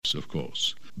yes, of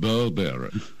course. Burl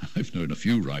Barer. I've known a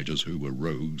few writers who were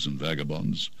rogues and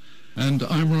vagabonds. And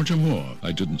I'm Roger Moore.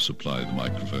 I didn't supply the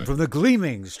microphone. From the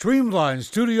gleaming, streamlined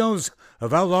studios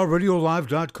of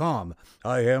OutlawRadioLive.com,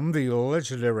 I am the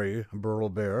legendary Burl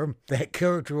Barer. That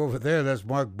character over there, that's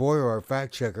Mark Boyer, our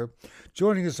fact-checker.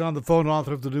 Joining us on the phone,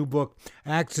 author of the new book,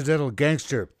 Accidental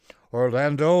Gangster,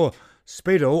 Orlando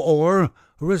Spado, or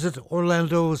is it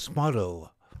Orlando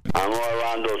Spado? I'm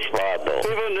Orlando Spado.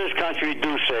 People in this country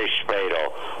do say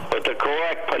Spado, but the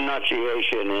correct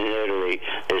pronunciation in Italy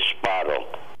is Spado.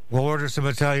 We'll order some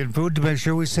Italian food to make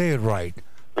sure we say it right.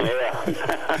 Yeah.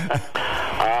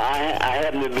 I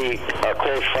happen to be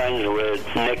close friends with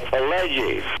Nick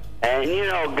Pileggi. And, you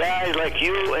know, guys like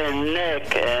you and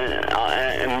Nick and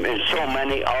so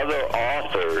many other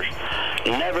authors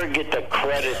never get the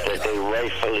credit that they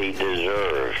rightfully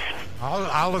deserve.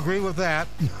 I'll agree with that.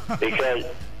 Because,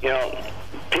 you know,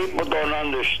 people don't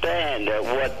understand that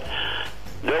what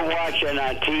they're watching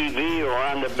on TV or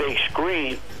on the big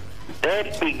screen,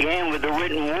 that began with a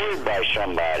written word by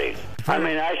somebody. I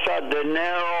mean, I saw De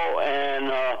Niro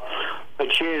and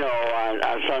Pacino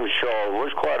on some show. It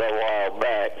was quite a while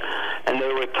back. And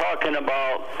they were talking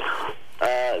about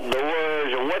the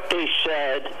words and what they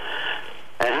said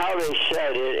and how they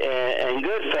said it in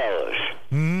Goodfellas.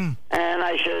 Mm-hmm. And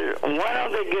I said, why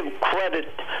don't they give credit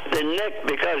to Nick,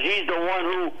 because he's the one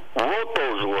who wrote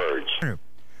those words.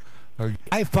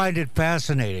 I find it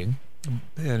fascinating.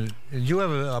 And you have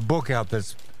a book out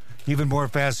that's even more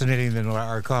fascinating than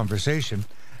our conversation,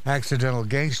 Accidental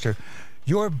Gangster.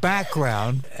 Your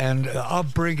background and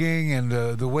upbringing and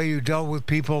the way you dealt with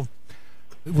people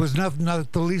was not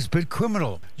the least bit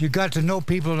criminal. You got to know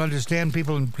people and understand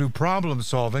people and do problem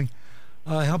solving,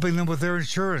 helping them with their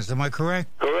insurance. Am I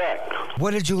correct? Correct.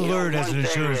 What did you learn as an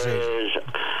insurance agent?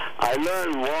 I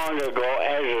learned long ago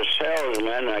as a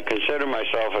salesman, I consider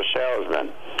myself a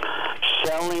salesman,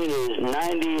 selling is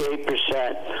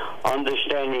 98%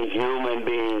 understanding human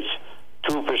beings,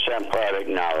 2% product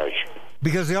knowledge.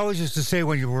 Because they always used to say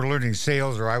when you were learning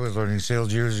sales, or I was learning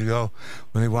sales years ago,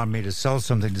 when they wanted me to sell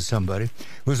something to somebody,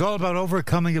 it was all about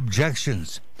overcoming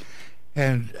objections.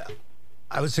 And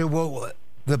I would say, well,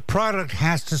 the product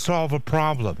has to solve a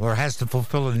problem or has to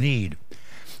fulfill a need.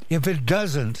 If it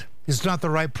doesn't, it's not the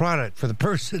right product for the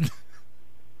person.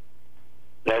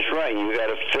 That's right. You got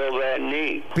to fill that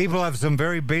need. People have some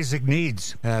very basic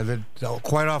needs that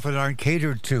quite often aren't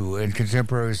catered to in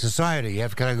contemporary society. You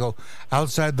have to kind of go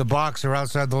outside the box or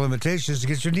outside the limitations to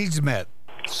get your needs met.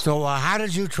 So how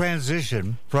did you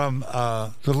transition from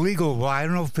the legal? Well, I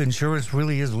don't know if insurance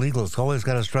really is legal. It's always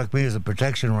kind of struck me as a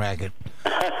protection racket.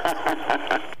 Well,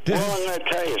 I'm going to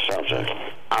tell you something.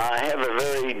 I have a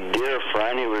very dear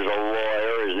friend. He was a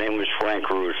lawyer. His name was Frank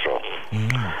Russo.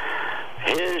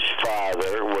 His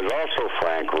father was also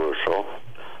Frank Russo,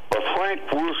 but Frank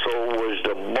Russo was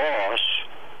the boss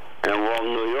in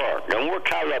Rome, New York. And we're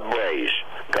Calabrian,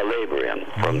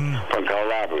 from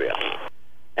Calabria.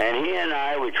 And he and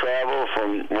I would travel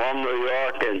from Rome, New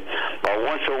York, and about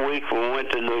once a week we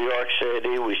went to New York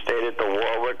City. We stayed at the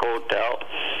Warwick Hotel.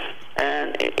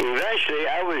 And eventually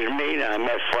I was meeting, I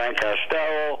met Frank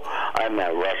Costello, I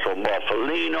met Russell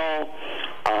Buffalino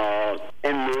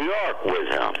in New York with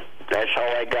him. That's how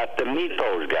I got to meet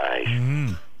those guys.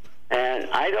 Mm-hmm. And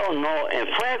I don't know, and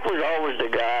Frank was always the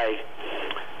guy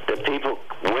that people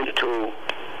went to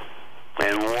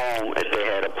in Rome if they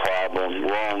had a problem,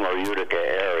 Rome or Utica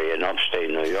area in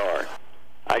upstate New York.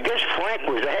 I guess Frank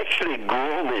was actually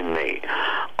grooming me,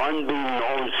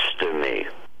 unbeknownst to me.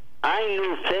 I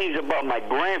knew things about my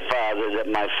grandfather that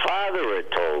my father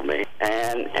had told me.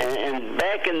 And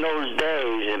back in those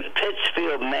days in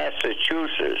Pittsfield,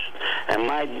 Massachusetts, and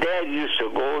my dad used to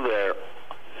go there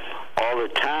all the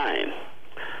time,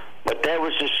 but that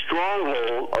was the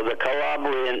stronghold of the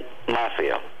Calabrian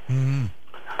Mafia,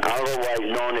 otherwise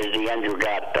known as the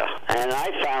Androgata. And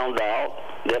I found out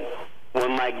that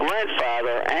when my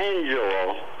grandfather,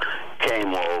 Angelo,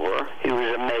 came over, he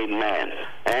was a made man,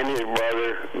 and his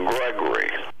brother,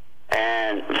 Gregory.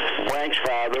 And Frank's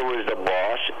father was the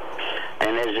boss,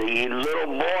 and as a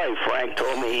little boy, Frank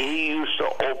told me he used to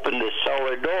open the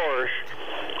cellar doors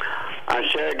on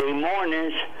Saturday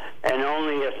mornings, and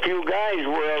only a few guys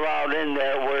were allowed in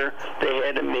there where they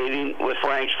had a meeting with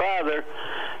Frank's father,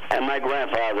 and my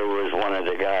grandfather was one of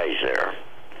the guys there.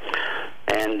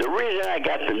 And the reason I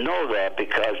got to know that,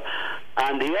 because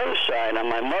on the other side, on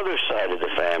my mother's side of the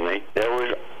family, there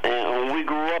was, and we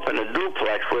grew up in a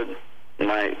duplex with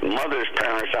my mother's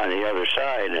parents on the other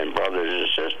side and brothers and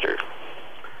sisters.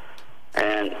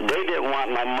 And they didn't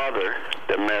want my mother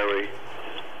to marry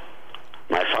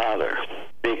my father.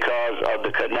 because of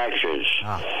the connections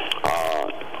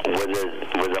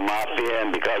with the mafia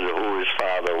and because of who his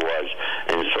father was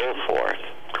and so forth.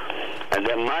 And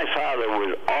then my father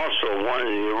was also one of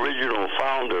the original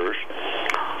founders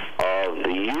of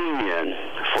the Union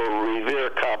for Revere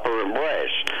Copper and Brass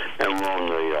in Rome,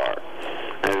 New York.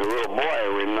 As a little boy, I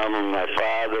remember my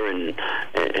father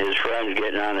and his friends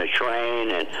getting on a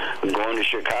train and going to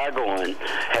Chicago and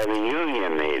having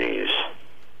union meetings.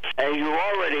 As you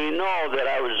already know that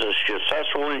I was a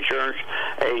successful insurance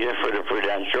agent for the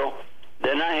Prudential.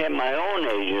 Then I had my own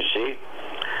agency,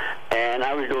 and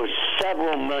I was doing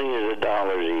several millions of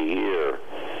dollars a year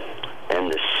in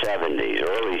the 70s,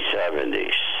 early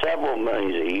 70s, several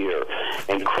millions a year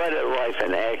in credit life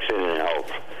and accident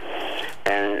health.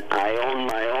 And I owned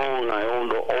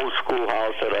the old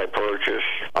schoolhouse that I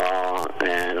purchased,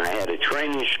 and I had a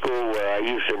training school where I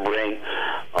used to bring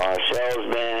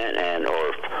salesmen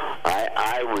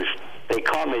they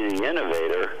call me the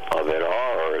innovator of it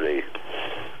all, or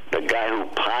the guy who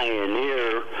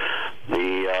pioneered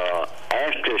the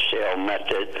after-sale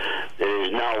method that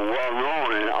is now well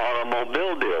known in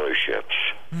automobile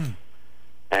dealerships.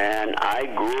 And I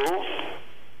grew,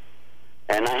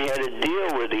 and I had a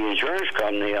deal with the insurance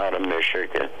company out of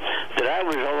Michigan that I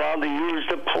was allowed to use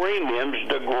the premiums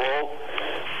to grow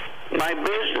my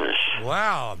business.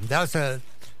 Wow, that's a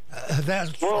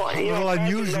little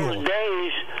unusual. In those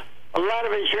days, a lot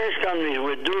of insurance companies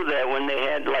would do that when they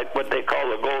had like what they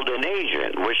call a golden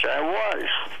agent, which I was.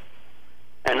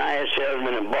 And I had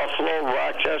salesmen in Buffalo,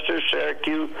 Rochester,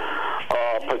 Syracuse,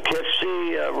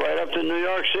 Poughkeepsie, right up to New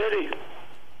York City.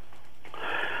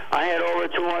 I had over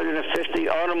 250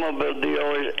 automobile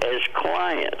dealers as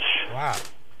clients. Wow.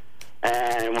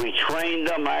 And we trained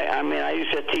them. I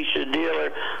used to teach the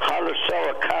dealer how to sell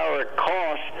a car at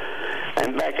cost.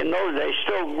 And back in those days,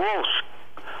 still gross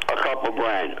a couple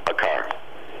grand a car.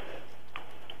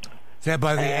 Is that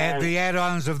by the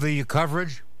add-ons of the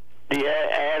coverage? The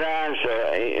add-ons,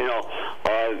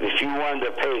 if you wanted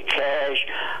to pay cash,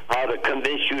 how to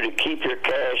convince you to keep your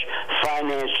cash,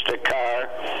 finance the car,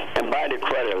 and buy the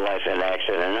credit life and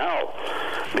accident health.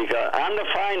 Because on the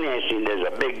financing, there's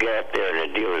a big gap there,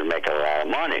 and the dealers make a lot of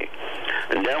money.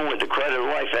 And then with the credit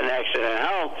life and accident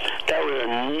health, that was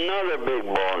another big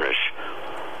bonus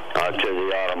to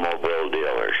the automobile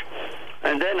dealers.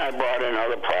 And then I bought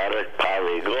another product,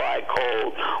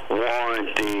 polyglycol,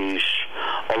 warranties,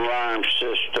 alarm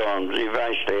systems.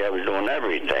 Eventually, I was doing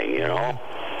everything,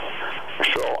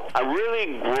 So I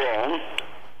really grown,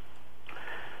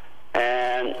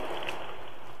 and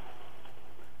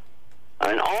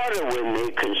an order with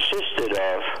me consisted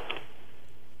of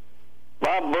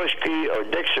Bob Bushke or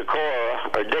Dick Sikora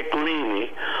or Dick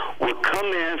Leamy would come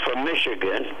in from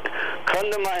Michigan,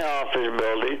 come to my office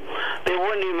building. They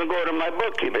wouldn't even go to my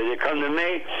bookkeeper. They'd come to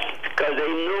me because they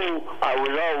knew I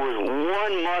was always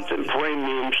 1 month in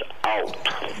premiums out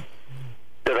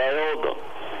that I owed them.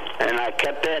 And I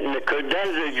kept that in the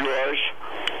credenza drawers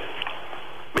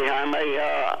behind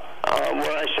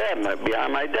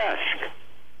behind my desk.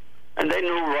 And they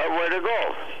knew right where to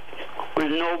go. It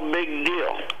was no big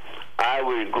deal. I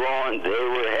was growing, they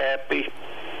were happy.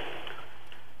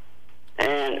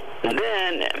 And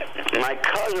then my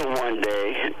cousin one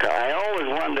day, I always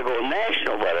wanted to go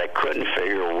national, but I couldn't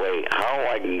figure a way how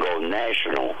I can go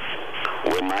national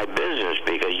with my business,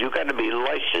 because you got to be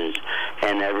licensed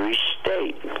in every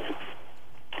state.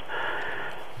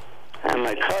 And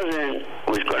my cousin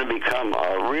was going to become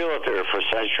a realtor for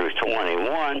Century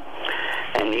 21,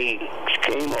 and he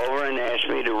came over and asked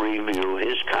me to review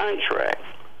his contract.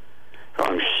 So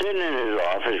I'm sitting in his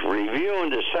office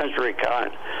reviewing the Century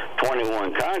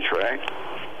 21 contract,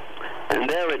 and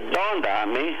there it dawned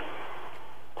on me,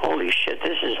 holy shit,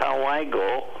 this is how I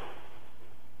go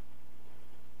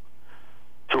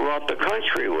throughout the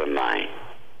country with mine.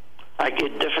 I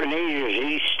get different agents in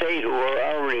each state who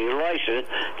are already licensed,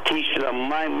 teach them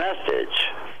my methods.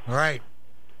 Right.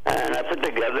 And I put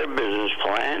together a business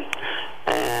plan,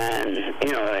 and,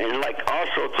 and like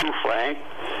also too, Frank,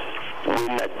 we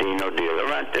met Dino De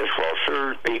Laurentiis, Ralph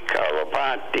Serpi, Carlo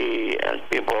Ponti, and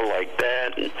people like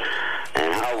that,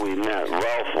 and how we met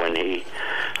Ralph when he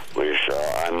was,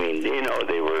 Dino,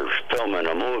 they were filming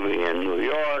a movie in New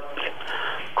York,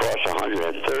 across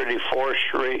 134th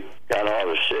Street, got all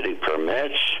the city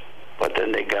permits, but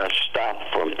then they got stopped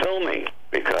from filming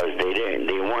because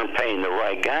they weren't paying the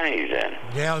right guys then.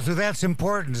 Yeah, so that's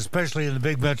important, especially in the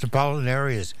big metropolitan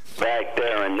areas. Back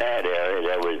there in that area,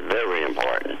 that was very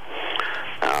important.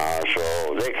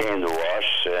 So they came to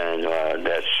us, and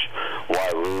that's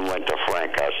why we went to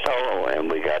Frank Costello, and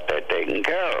we got that taken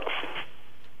care of.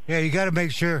 Yeah, you got to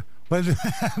make sure But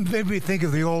made me think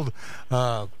of the old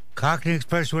Cockney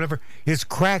expression, whatever. It's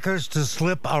crackers to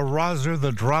slip a roser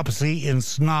the dropsy in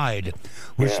snide,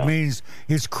 which means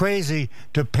it's crazy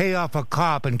to pay off a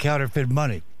cop and counterfeit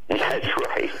money. That's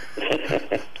right.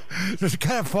 It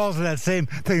kind of falls in that same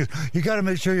thing. You got to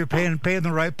make sure you're paying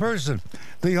the right person.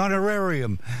 The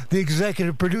honorarium, the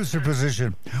executive producer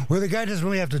position, where the guy doesn't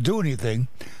really have to do anything,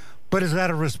 but is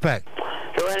out of respect.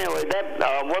 So anyway, that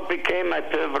what became my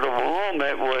pivotal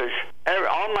moment was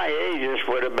all my agents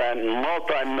would have been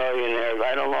multi-millionaires.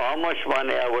 I don't know how much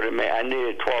money I would have made. I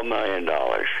needed $12 million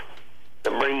to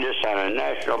bring this on a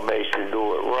national basis and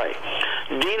do it right.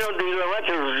 Dino De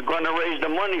Laurentiis was going to raise the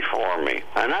money for me.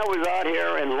 And I was out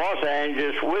here in Los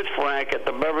Angeles with Frank at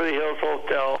the Beverly Hills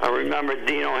Hotel. I remember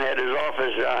Dino had his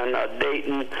office on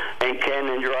Dayton and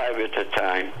Cannon Drive at the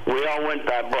time. We all went,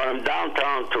 I brought him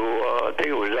downtown to, I think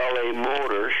it was L.A.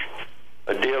 Motors,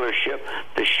 a dealership,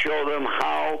 to show them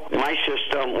how my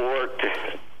system worked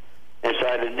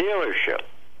inside the dealership.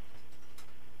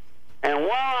 And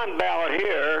while I'm out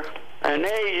here, an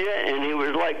agent, and he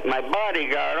was like my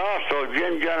bodyguard also,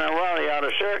 Jim Generali out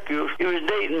of Syracuse, he was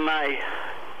dating my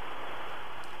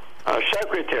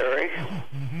secretary,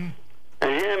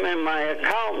 and him and my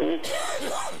accountant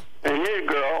and his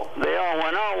girl, they all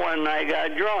went out one night,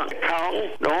 got drunk.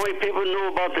 Accountant, the only people who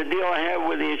knew about the deal I had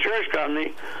with the insurance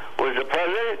company was the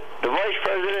president, the vice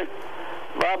president,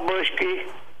 Bob Bushke,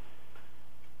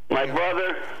 my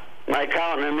brother, my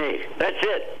accountant, and me. That's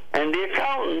it. And the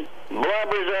accountant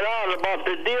blabbers it out about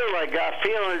the deal I got,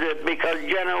 feeling that because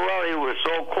Generali was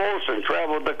so close and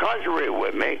traveled the country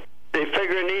with me, they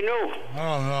figured he knew.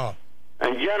 Oh, no.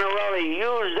 And Generali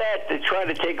used that to try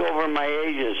to take over my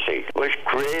agency, which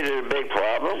created a big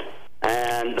problem.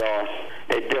 And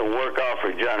it didn't work out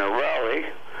for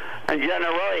Generali. And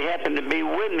Generali happened to be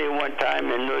with me one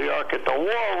time in New York at the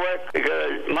Warwick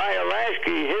because Meyer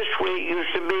Lansky, his suite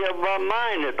used to be above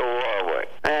mine at the Warwick.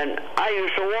 And I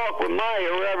used to walk with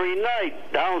Meyer every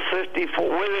night down 54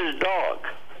 with his dog.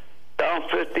 Down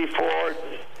 54,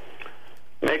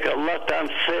 make a left on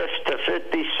 5th to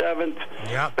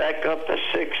 57th, back up to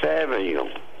 6th Avenue.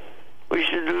 We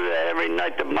used to do that every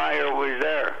night that Meyer was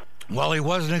there. Well, he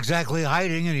wasn't exactly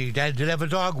hiding, and he did have a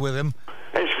dog with him.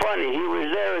 It's funny, he was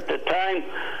there at the time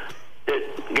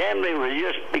that gambling was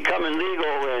just becoming legal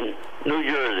in New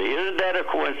Jersey. Isn't that a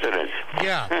coincidence?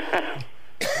 Yeah.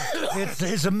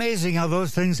 It's amazing how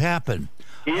those things happen.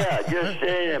 Yeah,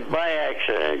 just by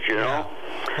accident, you know.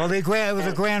 Well, it was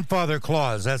a grandfather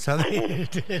clause. That's how they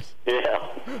did it. Yeah.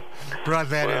 Brought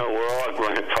that in. Well, we're all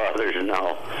grandfathers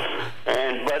now.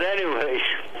 But anyways,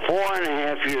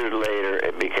 4.5 years later,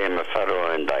 it became a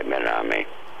federal indictment on me.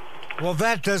 Well,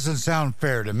 that doesn't sound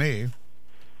fair to me.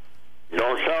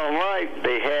 Don't sound right.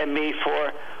 They had me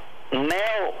for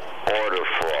mail order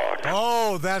fraud.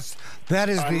 Oh, that's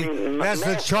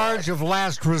the charge of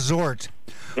last resort.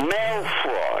 Mail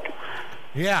fraud.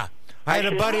 Yeah. I had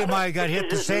a buddy of mine got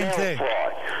hit the same thing.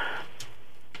 Fraud.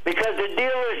 Because the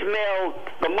dealers mail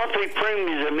the monthly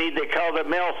premiums to me, they call it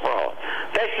mail fraud.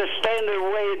 That's the standard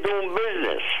way of doing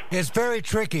business. It's very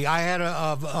tricky. I had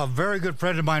a very good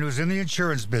friend of mine who was in the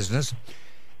insurance business,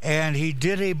 and he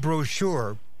did a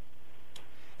brochure.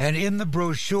 And in the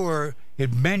brochure,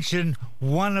 it mentioned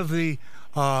one of the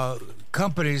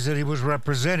companies that he was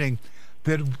representing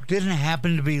that didn't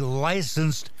happen to be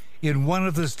licensed in one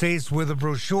of the states where the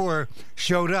brochure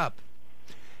showed up.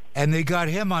 And they got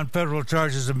him on federal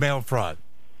charges of mail fraud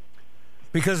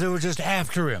because they were just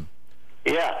after him.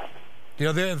 Yeah.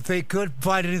 You know, if they could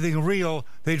find anything real,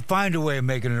 they'd find a way of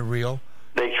making it real.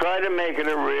 They tried to make it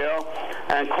a real,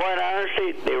 and quite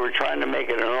honestly, they were trying to make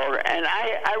it an order. And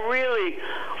I really,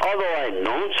 although I'd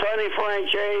known Sonny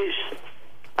Franchese,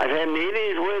 I've had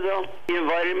meetings with him. He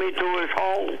invited me to his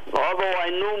home. Although I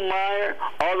knew Meyer,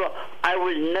 although I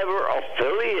was never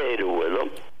affiliated with him.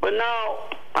 But now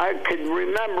I could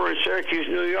remember in Syracuse,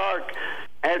 New York,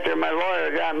 after my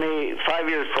lawyer got me 5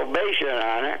 years probation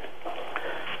on it,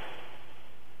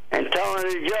 and telling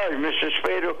the judge, Mr.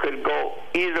 Spado could go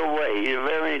either way. He's a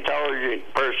very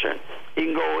intelligent person. He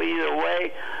can go either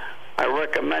way. I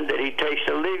recommend that he takes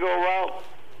the legal route.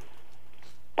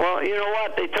 Well, you know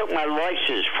what? They took my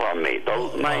license from me,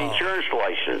 my insurance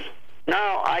license.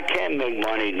 Now I can't make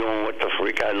money doing what the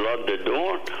freak I love to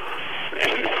do.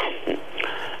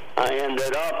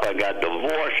 I got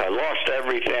divorced. I lost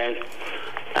everything.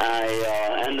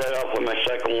 I ended up with my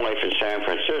second wife in San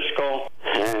Francisco,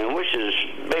 which is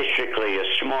basically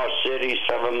a small city,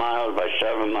 7 miles by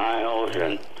 7 miles,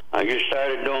 and I just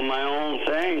started doing my own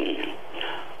thing.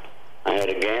 I had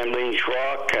a gambling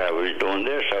truck. I was doing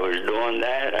this. I was doing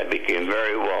that. I became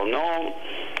very well known.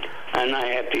 and I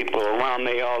had people around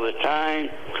me all the time.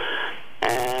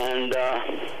 And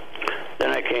then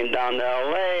I came down to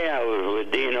L.A. I was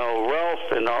with Dino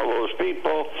Ralph and all those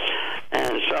people,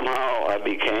 and somehow I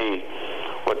became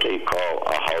what they call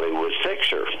a Hollywood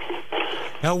fixer.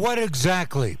 Now, what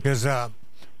exactly? Because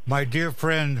my dear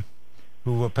friend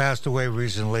who passed away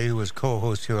recently, who was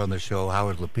co-host here on the show,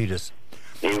 Howard Lapidus.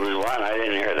 He was one? I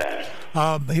didn't hear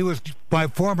that. He was my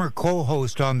former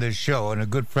co-host on this show and a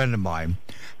good friend of mine,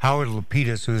 Howard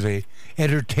Lapidus, who's a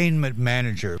entertainment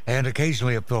manager and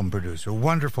occasionally a film producer.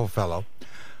 Wonderful fellow.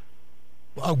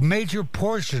 A major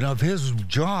portion of his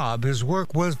job, his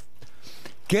work, was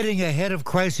getting ahead of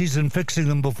crises and fixing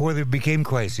them before they became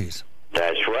crises.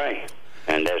 That's right.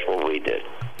 And that's what we did.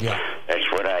 Yeah. That's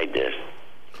what I did.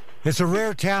 It's a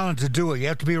rare talent to do it. You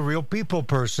have to be a real people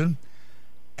person,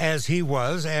 as he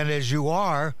was, and as you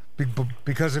are,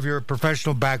 because of your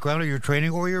professional background or your training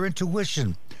or your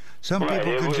intuition. Some people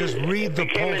can just read the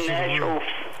pulse of the room.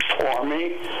 For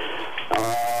me,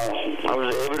 I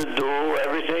was able to do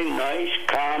everything nice,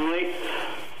 calmly,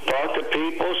 talk to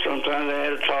people. Sometimes I had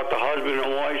to talk to husband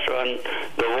and wife on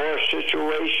divorce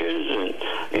situations,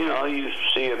 and you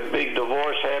see a big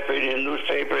divorce happening in the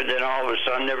newspaper, then all of a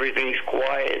sudden everything's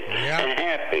quiet and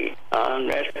happy.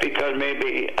 That's because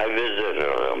maybe I visited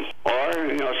them,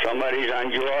 or somebody's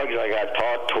on drugs. I got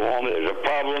talked to them. There's a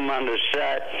problem on the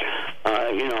set.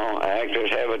 Actors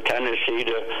have a tendency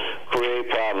to create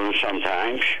problems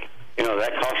sometimes.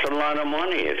 That costs a lot of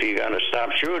money if you got to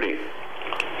stop shooting.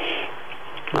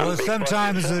 Well,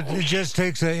 sometimes it just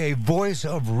takes a voice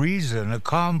of reason, a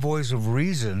calm voice of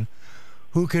reason,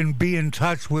 who can be in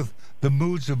touch with the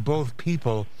moods of both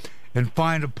people and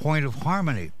find a point of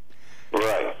harmony.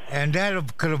 Right. And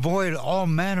that could avoid all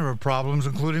manner of problems,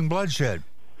 including bloodshed.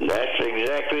 That's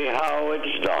exactly how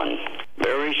it's done.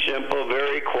 Very simple,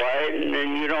 very quiet, and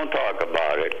then you don't talk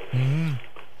about it. Mm-hmm.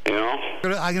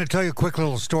 I'm going to tell you a quick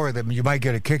little story that you might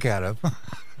get a kick out of.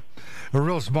 A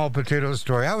real small potato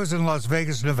story. I was in Las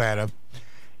Vegas, Nevada,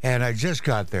 and I just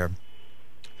got there,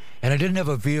 and I didn't have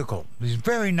a vehicle. These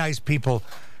very nice people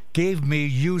gave me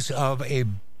use of a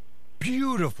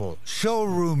beautiful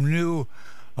showroom new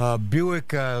Buick,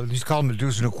 these call them a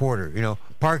deuce and a quarter,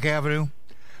 Park Avenue.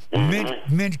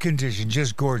 Mint condition,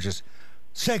 just gorgeous.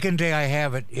 Second day I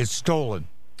have it, it's stolen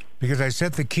because I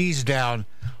set the keys down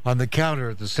on the counter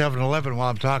at the 7-Eleven while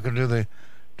I'm talking to the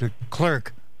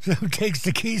clerk. So takes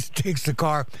the keys, takes the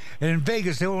car, and in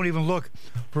Vegas they won't even look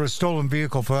for a stolen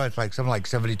vehicle for something like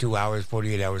 72 hours,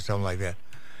 48 hours, something like that.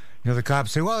 The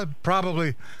cops say, well, it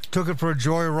probably took it for a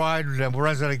joyride, and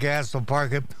runs out of gas, they'll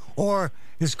park it, or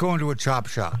it's going to a chop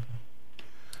shop.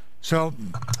 So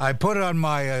I put on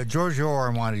my Giorgio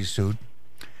Armani suit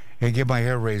and get my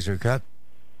hair razor cut,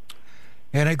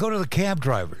 and I go to the cab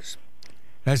drivers,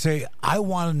 and I say, I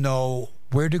want to know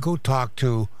where to go talk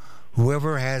to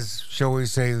whoever has, shall we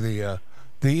say, the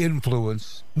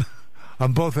influence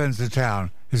on both ends of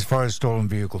town as far as stolen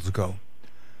vehicles go.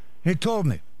 And he told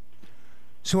me.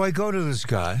 So I go to this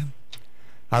guy.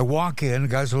 I walk in. The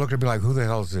guys are looking at me like, who the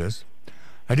hell is this?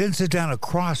 I didn't sit down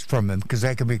across from him because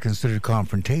that can be considered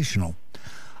confrontational.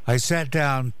 I sat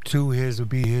down to his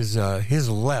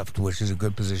left, which is a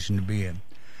good position to be in.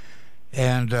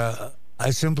 And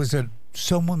I simply said,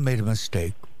 someone made a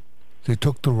mistake. They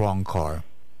took the wrong car.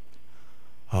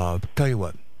 Tell you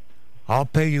what, I'll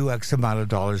pay you X amount of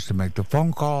dollars to make the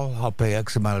phone call. I'll pay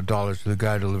X amount of dollars to the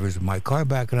guy who delivers my car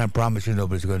back, and I promise you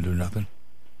nobody's going to do nothing.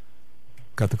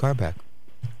 Got the car back.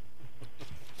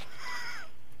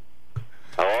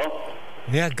 Hello?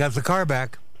 Yeah, got the car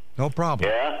back. No problem.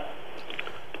 Yeah?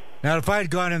 Now, if I had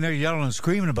gone in there yelling and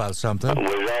screaming about something...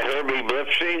 Was that Herbie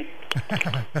Blipsy?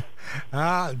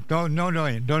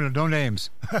 No names.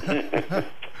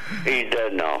 He's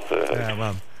dead now. Yeah,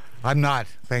 well... I'm not,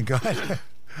 thank God.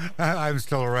 I'm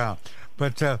still around.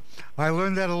 But I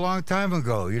learned that a long time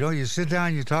ago. You sit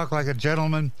down, you talk like a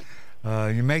gentleman,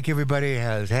 you make everybody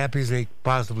as happy as they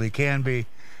possibly can be,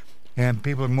 and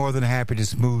people are more than happy to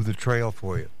smooth the trail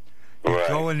for you. You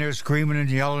go in there screaming and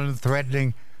yelling and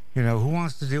threatening, who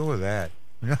wants to deal with that?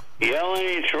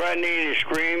 Yelling, threatening, and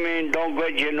screaming don't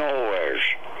get you nowheres.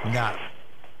 No.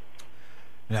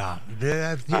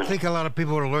 You think a lot of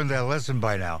people would have learned that lesson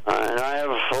by now. And I have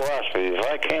a philosophy. If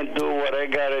I can't do what I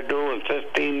got to do in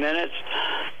 15 minutes,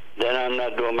 then I'm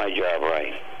not doing my job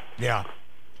right. Yeah.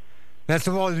 That's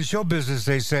the in show business,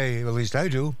 they say, at least I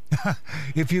do.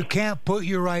 If you can't put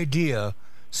your idea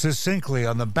succinctly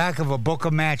on the back of a book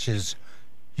of matches,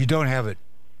 you don't have it.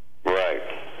 Right.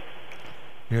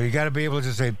 You got to be able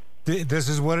to say, this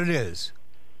is what it is.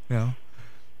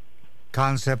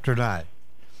 Concept or not.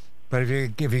 But if you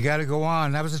got to go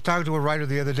on, I was just talking to a writer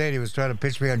the other day. And he was trying to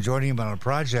pitch me on joining him on a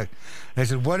project. And I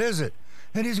said, "What is it?"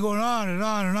 And he's going on and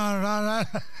on and on and on and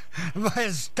on. I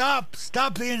said,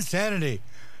 stop the insanity.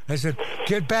 I said,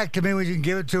 "Get back to me when you can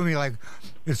give it to me. Like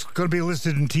it's going to be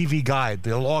listed in TV Guide,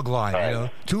 the log line, right. you know,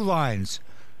 2 lines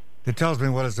that tells me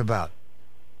what it's about.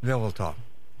 Then we'll talk."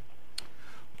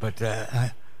 But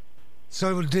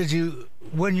so did you,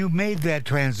 when you made that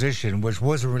transition, which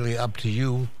wasn't really up to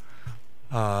you,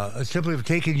 simply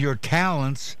taking your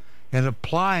talents and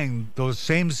applying those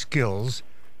same skills,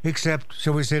 except,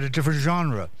 shall we say, in a different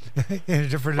genre, in a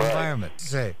different environment,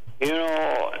 say?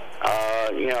 I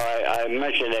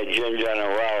mentioned that Jim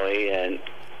Generale, and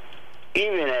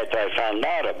even after I found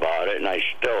out about it, and I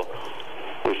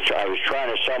was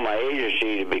trying to sell my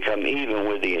agency to become even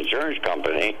with the insurance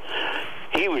company,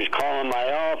 he was calling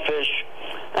my office,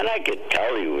 and I could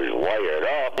tell he was wired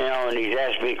up, and he's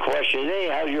asked me questions. "Hey,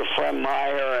 how's your friend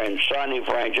Meyer and Sonny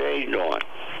Franchise doing?"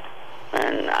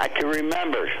 And I can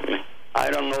remember. "I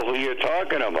don't know who you're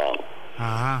talking about."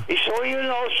 Uh-huh. He said,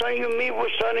 "Well, son, you meet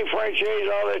with Sonny Franchise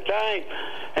all the time,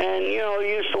 and, you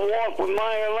used to walk with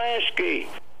Meyer Lansky."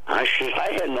 I said,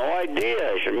 "I had no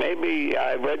idea." I said, "Maybe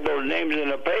I read those names in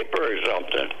the paper or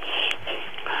something."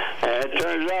 And it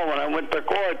turns out when I went to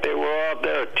court, they were all up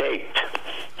there taped.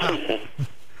 I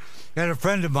had a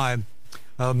friend of mine,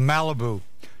 Malibu,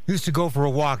 used to go for a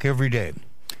walk every day.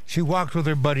 She walked with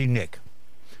her buddy Nick.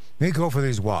 They go for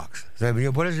these walks. I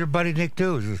said, "What does your buddy Nick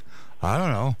do?" She says, "I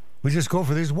don't know. We just go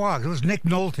for these walks." It was Nick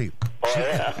Nolte. Oh,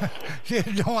 yeah. She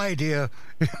had no idea.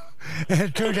 And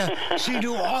it turned out she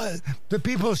knew all the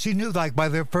people she knew, like, by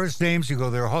their first names. She go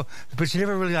their whole, but she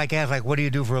never really asked, like, "What do you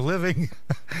do for a living?"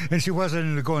 And she wasn't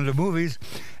into going to movies,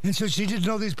 and so she didn't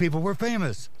know these people were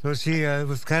famous. So she it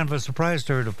was kind of a surprise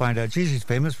to her to find out, geez, she's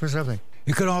famous for something.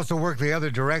 You could also work the other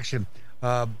direction.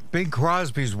 Bing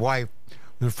Crosby's wife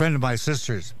was a friend of my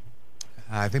sister's.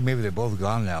 I think maybe they're both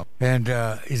gone now. And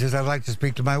he says, "I'd like to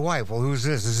speak to my wife." "Well, who's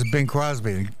this?" "This is Bing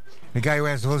Crosby." And the guy who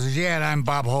answered the phone says, "Yeah, and I'm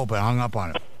Bob Hope," and hung up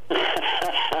on him.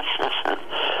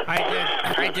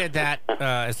 I did that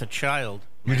as a child.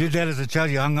 You did that as a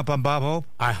child? You hung up on Bob Hope?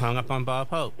 I hung up on Bob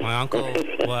Hope. My uncle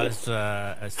was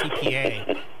a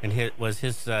CPA, and was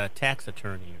his tax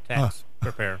attorney or tax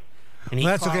preparer. And he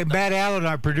that's okay. Matt Allen,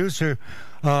 our producer,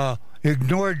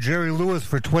 ignored Jerry Lewis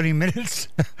for 20 minutes.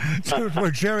 So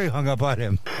where Jerry hung up on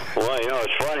him. Well,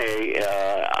 it's funny.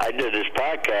 I did this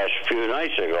podcast a few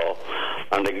nights ago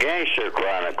on the Gangster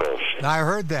Chronicles. I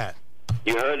heard that.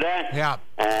 You heard that? Yeah.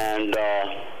 And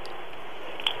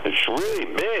it's really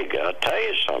big. I'll tell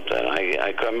you something.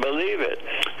 I couldn't believe it.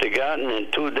 They gotten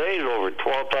in 2 days over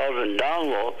 12,000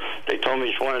 downloads. They told me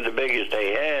it's one of the biggest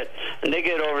they had, and they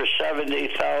get over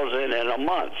 70,000 in a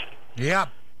month. Yep.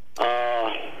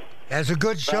 That's a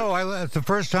good show. It's the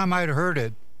first time I'd heard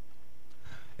it.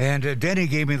 And Denny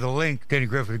gave me the link. Denny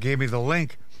Griffith gave me the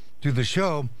link to the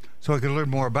show so I could learn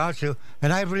more about you.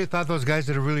 And I really thought those guys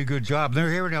did a really good job. They're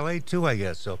here in L.A. too, I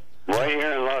guess. So right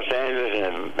here in Los Angeles,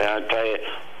 and I'll tell you,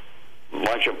 a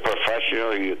bunch of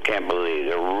professionals you can't believe.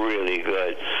 They're really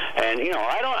good. And,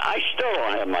 I still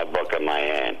don't have my book in my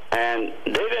hand. And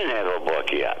they didn't have a book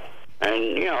yet.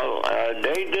 And,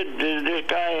 they did, this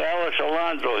guy, Alex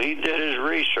Alonso, he did his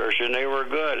research, and they were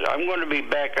good. I'm going to be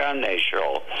back on that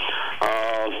show.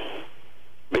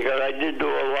 Because I did do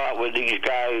a lot with these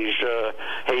guys,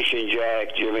 Haitian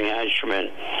Jack, Jimmy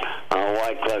Henchman,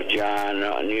 Wyclef John,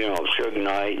 Suge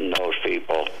Knight, and those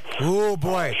people. Oh,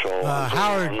 boy. So,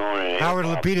 Howard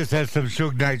Lapidus had some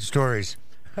Suge Knight stories.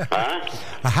 Huh?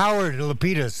 Howard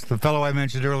Lapidus, the fellow I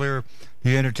mentioned earlier,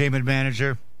 the entertainment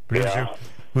manager, producer,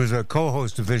 who was a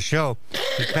co-host of this show.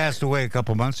 He passed away a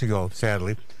couple months ago,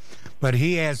 sadly. But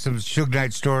he had some Suge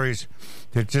Knight stories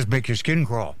that just make your skin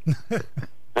crawl.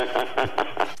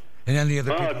 And then the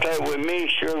other people. I'll tell you, with me,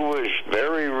 Suge was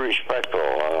very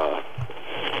respectful,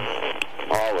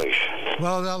 always.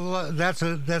 Well, that's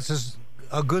a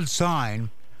good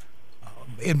sign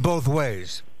in both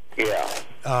ways. Yeah.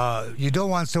 You don't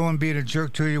want someone being a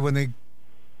jerk to you when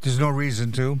there's no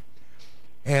reason to.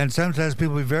 And sometimes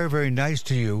people be very, very nice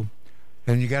to you,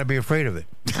 and you got to be afraid of it.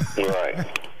 Right.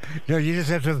 You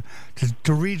just have to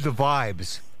read the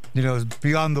vibes,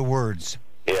 beyond the words.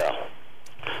 Yeah.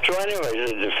 So anyway,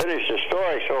 to finish the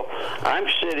story, so I'm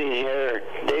sitting here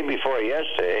day before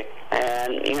yesterday,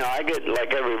 and, I get,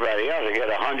 like everybody else, I get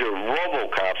 100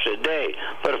 robocops a day.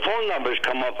 But the phone numbers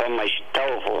come up on my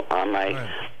telephone, on my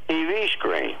TV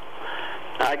screen.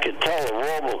 I could tell a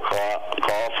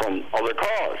robocall from other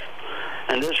callers.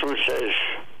 And this one says,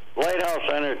 Lighthouse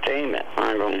Entertainment.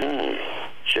 I go,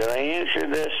 should I answer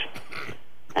this?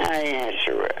 I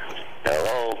answer it.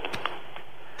 Hello?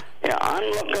 Yeah, I'm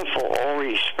looking for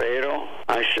Ori Spado.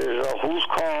 I says, who's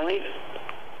calling?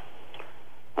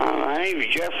 My name's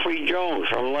Jeffrey Jones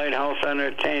from Lighthouse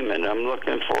Entertainment. I'm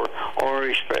looking for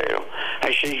Ori Spado.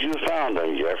 I said, you found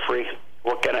him, Jeffrey.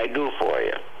 What can I do for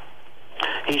you?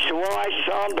 He said, well, I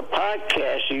saw the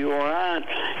podcast you were on.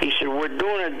 He said, we're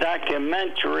doing a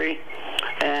documentary,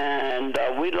 and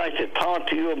we'd like to talk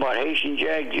to you about Haitian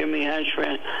Jack, Jimmy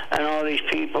Henchman, and all these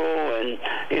people, and,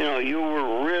 you know, you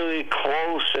were really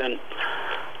close, and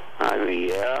I mean,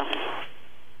 yeah.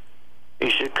 He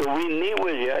said, could we meet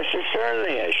with you? I said,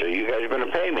 certainly. I said, you guys are going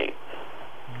to pay me.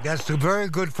 That's a very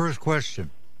good first question.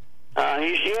 He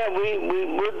said, yeah,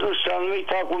 we'll do something. Let me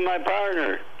talk with my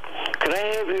partner. Could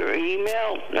I have your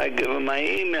email? I give him my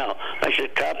email. I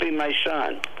said, copy my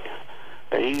son.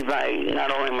 He's not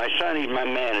only my son, he's my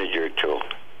manager, too.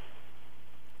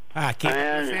 Keep it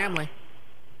in the family.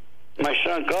 My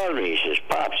son called me. He says,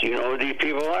 Pops, you know who these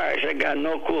people are? I said, I got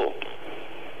no clue.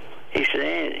 He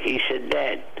said,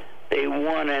 Dad, they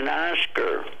won an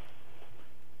Oscar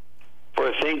for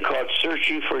a thing called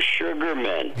Searching for Sugar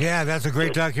Men. Yeah, that's a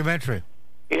great documentary.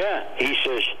 Yeah, he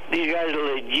says, these guys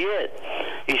are legit.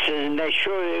 He says, and they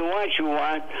sure they want you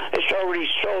on. It's already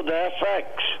sold to FX.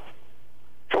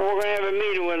 So we're going to have a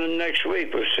meeting with them next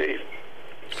week. We'll see.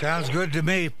 Sounds good to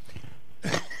me.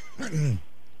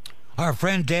 Our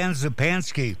friend Dan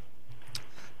Zupansky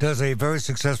does a very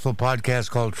successful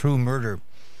podcast called True Murder.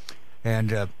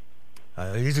 And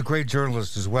he's a great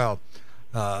journalist as well.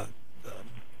 Don't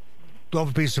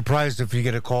be surprised if you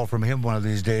get a call from him one of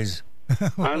these days.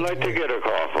 I'd like to get a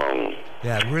call from him.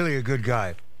 Yeah, really a good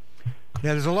guy.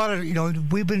 Yeah, there's a lot of,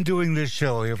 we've been doing this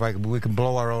show here, if we can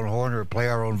blow our own horn or play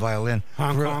our own violin,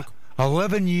 for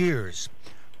 11 years.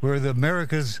 We're the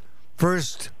America's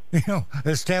first,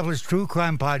 established true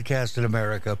crime podcast in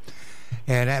America.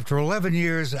 And after 11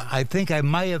 years, I think I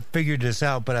might have figured this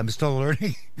out, but I'm still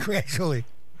learning gradually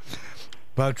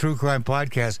about true crime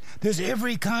podcasts. There's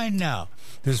every kind now.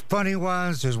 There's funny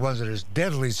ones. There's ones that are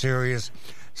deadly serious.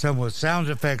 Some with sound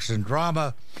effects and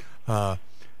drama.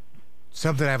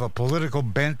 Some that have a political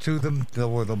bent to them,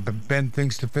 where they'll bend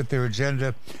things to fit their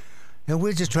agenda. And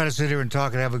we just try to sit here and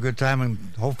talk and have a good time and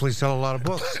hopefully sell a lot of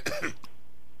books.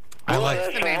 That's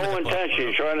the whole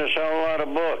intention, trying to sell a lot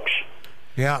of books.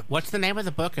 Yeah. What's the name of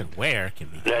the book and where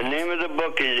can we get it? The name of the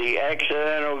book is The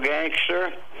Accidental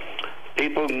Gangster.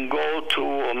 People can go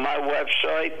to my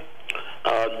website,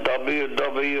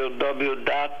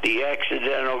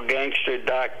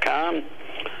 www.theaccidentalgangster.com,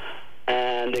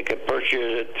 and they can purchase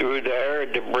it through there.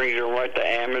 It brings it right to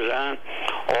Amazon,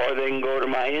 or they can go to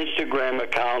my Instagram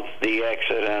account, The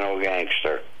Accidental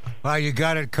Gangster. Well, you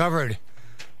got it covered.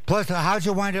 Plus, how'd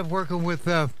you wind up working with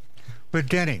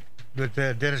Denny, with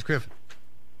Dennis Griffin?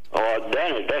 Oh,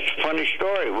 Dennis, that's a funny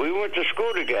story. We went to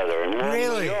school together in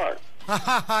New York.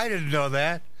 I didn't know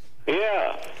that.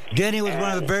 Yeah. Denny was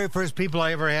one of the very first people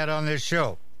I ever had on this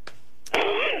show.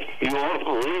 You won't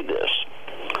believe this.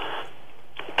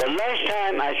 The last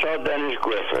time I saw Dennis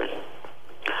Griffin,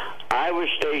 I was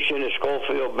stationed at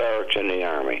Schofield Barracks in the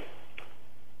Army.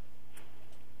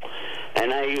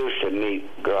 And I used to meet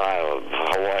girls.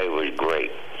 Hawaii was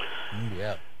great.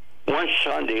 Yeah. One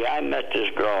Sunday, I met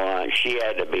this girl, and she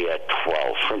had to be a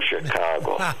 12 from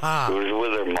Chicago. She was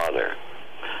with her mother.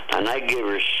 And I gave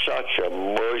her such a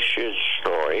bullshit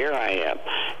story. Here I am,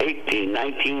 18,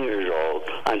 19 years old.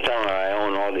 I'm telling her I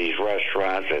own all these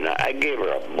restaurants, and I gave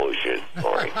her a bullshit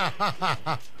story.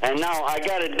 And now I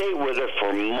got a date with her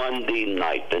for Monday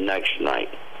night, the next night.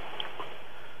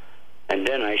 And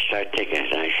then I started thinking,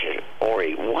 and I said,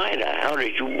 Ori, why the hell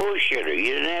did you bullshit her?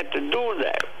 You didn't have to do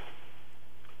that.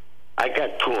 I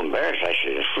got too embarrassed. I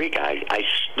said, freak, I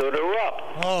stood her up.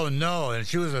 Oh, no, and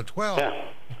she was a 12. Yeah.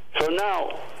 So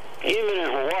now, even in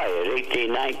Hawaii at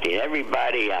 18, 19,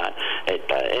 everybody at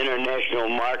the international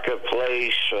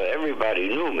marketplace, everybody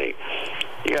knew me.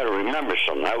 You got to remember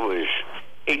something. I was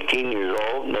 18 years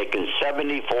old, making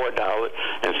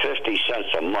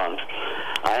 $74.50 a month.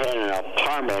 I had an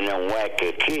apartment in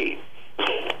Waikiki,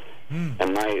 and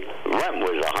my rent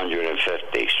was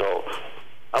 $150. So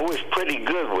I was pretty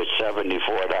good with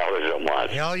 $74 a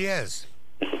month. Hell yes.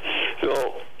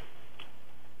 So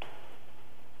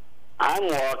I'm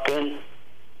walking,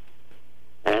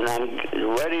 and I'm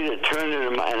ready to turn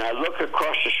and I look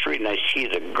across the street, and I see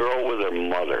the girl with her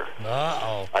mother.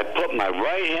 Uh-oh. I put my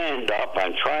right hand up.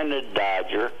 I'm trying to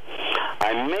dodge her.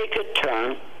 I make a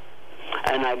turn,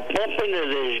 and I bump into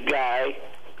this guy,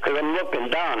 because I'm looking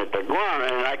down at the ground,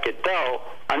 and I could tell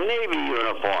a Navy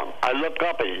uniform. I look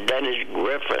up, it's Dennis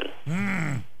Griffin.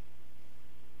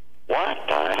 What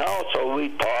the hell? So we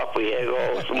talked. We had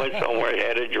went somewhere,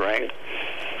 had a drink.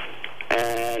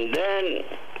 And then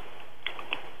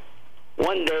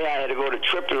one day I had to go to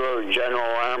Tripoli General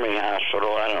Army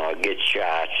Hospital, I don't know, get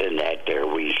shots and that there.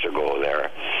 We used to go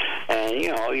there. And,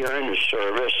 you know, you're in the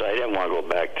service. I didn't want to go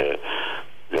back to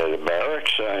the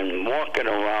barracks. I'm walking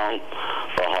around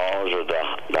the halls of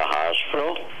the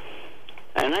hospital,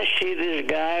 and I see this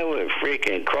guy with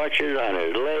freaking crutches on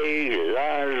his legs, his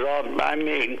arms up. I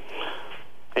mean,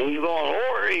 and he's going,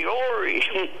 Ori, Ori.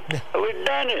 It was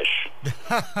Dennis.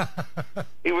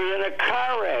 He was in a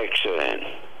car accident.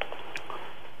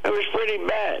 It was pretty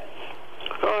bad.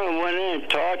 So I went in and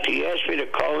talked. He asked me to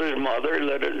call his mother,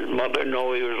 let his mother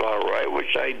know he was all right,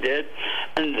 which I did.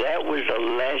 And that was the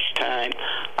last time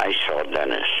I saw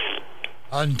Dennis.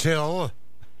 Until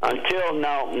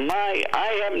now,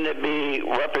 I happen to be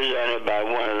represented by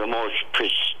one of the most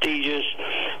prestigious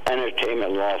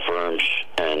entertainment law firms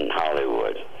in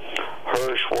Hollywood.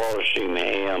 Hirsch, Wallerstein,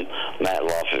 Hayem,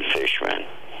 Matloff, and Fishman.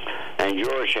 And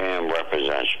George Ham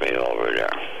represents me over there.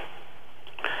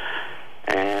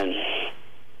 And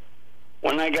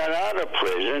when I got out of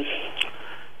prison,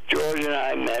 George and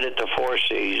I met at the Four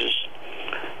Seasons.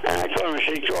 And I told him, I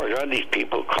said, George, all these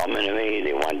people coming to me,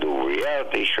 they want to do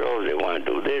reality shows, they want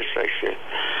to do this.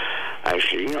 I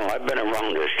said, you know, I've been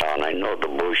around this town. I know the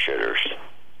bullshitters.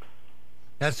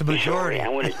 That's the majority. He said,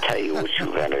 I want to tell you what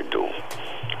you got to do.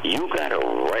 You got to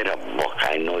write a book.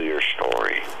 I know your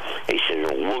story. He said,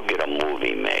 we'll get a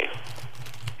movie made.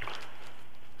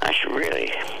 I said,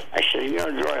 really? I said, you know,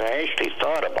 George, I actually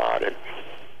thought about it.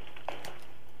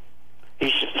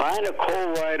 He said, find a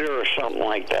co-writer or something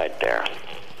like that there.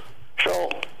 So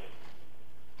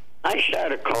I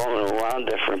started calling around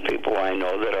different people I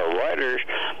know that are writers,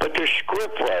 but they're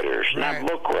script writers, not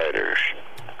book writers.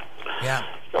 Yeah.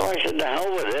 So I said, the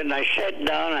hell with it, and I sat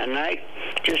down and I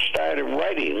just started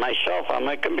writing myself on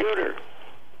my computer.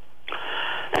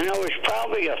 And I was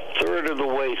probably a third of the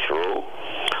way through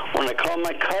when I called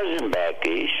my cousin back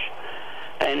east,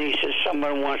 and he said,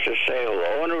 someone wants to say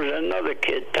hello. And there was another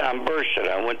kid, Tom Burst, that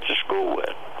I went to school with.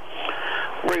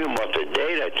 Bring him up to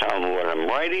date. I tell him what I'm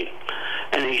writing.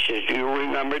 And he says, do you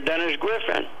remember Dennis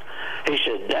Griffin? He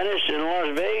said, Dennis in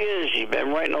Las Vegas, he's been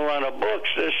writing a lot of books,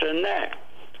 this and that.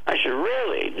 I said,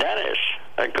 really? Dennis?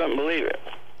 I couldn't believe it.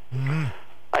 Mm-hmm.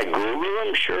 I Googled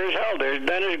him, sure as hell, there's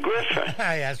Dennis Griffin.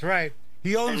 That's right.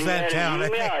 He owns that town. I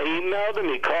emailed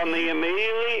him, he called me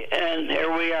immediately, and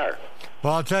here we are.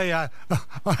 Well, I'll tell you,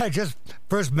 I just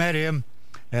first met him,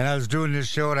 and I was doing this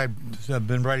show, and I've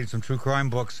been writing some true crime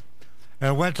books. And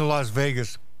I went to Las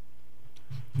Vegas,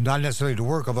 not necessarily to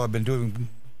work, although I've been doing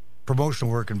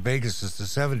promotional work in Vegas since the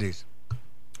 70s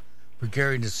for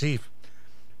Gary Nassif.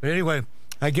 But anyway,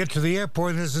 I get to the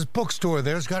airport, and there's this bookstore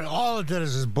there. It's got all of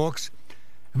Dennis's books.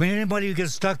 I mean, anybody who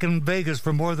gets stuck in Vegas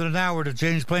for more than an hour to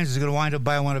change planes is going to wind up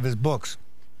buying one of his books.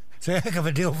 It's a heck of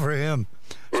a deal for him.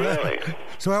 Really?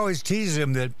 So I always tease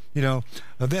him that, you know,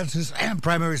 that's his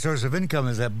primary source of income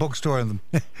is that bookstore in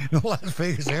the Las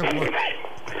Vegas airport.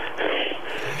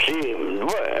 See,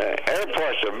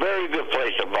 airport's a very good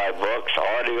place to buy books,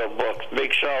 audio books,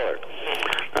 big seller.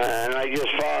 And I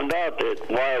just found out that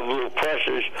Wild Blue Press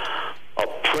is a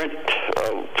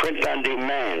print on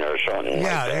demand or something like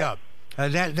that. Yeah. I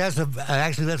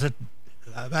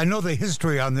know the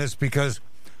history on this because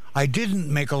I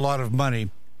didn't make a lot of money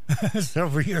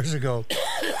several years ago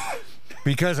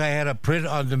because I had a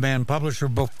print-on-demand publisher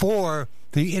before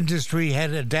the industry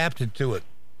had adapted to it.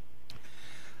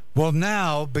 Well,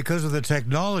 now, because of the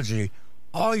technology,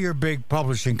 all your big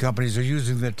publishing companies are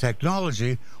using the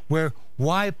technology where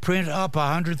why print up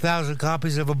 100,000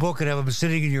 copies of a book and have them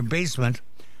sitting in your basement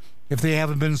if they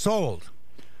haven't been sold?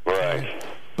 Right.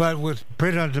 But with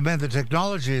print-on-demand, the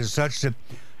technology is such that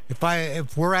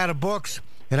if we're out of books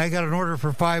and I got an order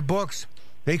for 5 books,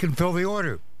 they can fill the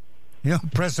order. You know,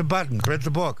 press a button, print the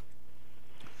book.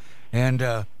 And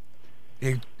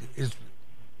it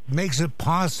makes it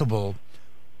possible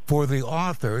for the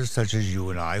authors, such as you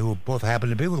and I, who both happen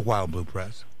to be with Wild Blue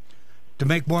Press, to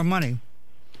make more money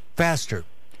faster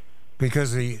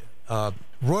because the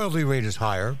royalty rate is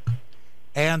higher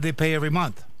and they pay every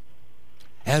month,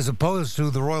 as opposed to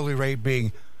the royalty rate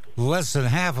being less than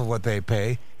half of what they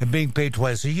pay and being paid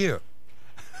twice a year.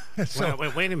 So,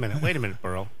 wait a minute,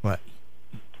 Burl. What?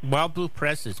 Wild Blue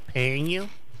Press is paying you?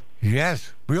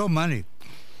 Yes, real money.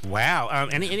 Wow.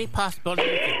 Any possibility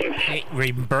you can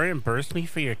reimburse me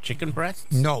for your chicken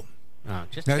breasts? No. Oh,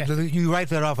 just you write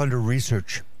that off under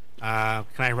research. Can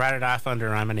I write it off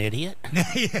under I'm an idiot?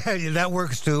 Yeah, that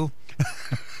works too.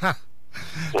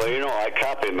 Well, you know, I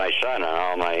copied my son on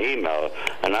all my email,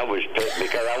 and I was pissed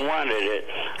because I wanted it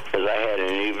as because I had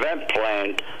an event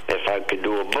planned if I could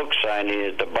do a book signing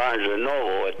at the Barnes &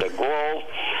 Noble at the Grove,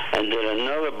 and then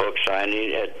another book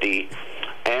signing at the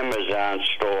Amazon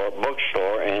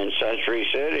bookstore in Century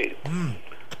City.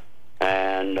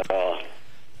 And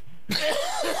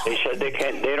they said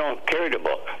they don't carry the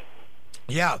book.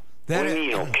 Yeah. What do you mean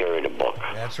you don't carry the book?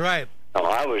 That's right. No,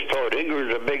 I was told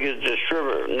Ingram's the biggest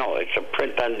distributor. No, it's a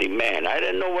print on demand. I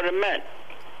didn't know what it meant.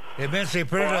 It means they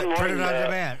print it on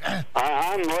demand.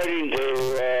 I'm writing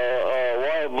to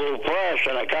Wild Blue Press,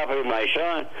 and I copied my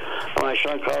son. And my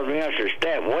son calls me up and says,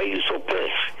 Dad, why are you so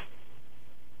pissed?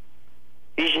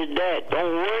 He said, Dad,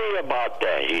 don't worry about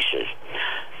that, he says.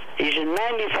 He said,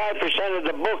 95% of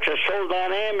the books are sold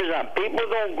on Amazon. People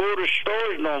don't go to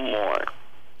stores no more.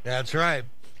 That's right.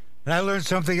 And I learned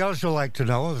something else you'll like to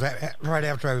know. Right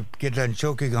after I get done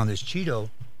choking on this Cheeto,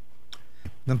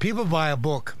 when people buy a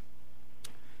book,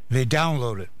 they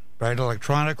download it, right,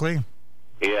 electronically.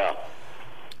 Yeah.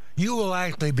 You will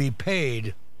actually be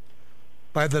paid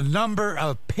by the number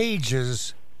of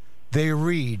pages they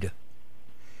read.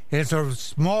 And it's a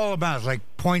small amount, like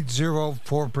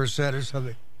 0.04% or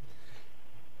something.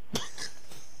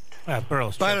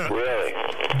 Burroughs. Really?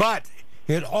 But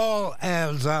it all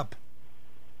adds up.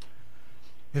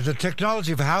 It's a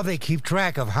technology of how they keep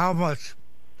track of how much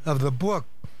of the book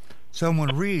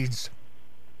someone reads.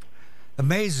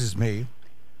 Amazes me.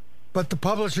 But the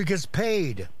publisher gets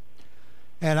paid.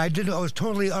 And I was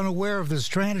totally unaware of this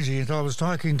strategy until I was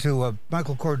talking to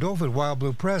Michael Cordova at Wild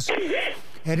Blue Press.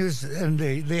 And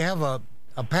they have a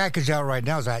package out right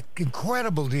now. It's an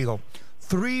incredible deal.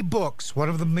 3 books, one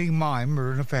of them being mine,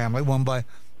 Murder in the Family, one by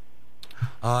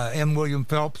M. William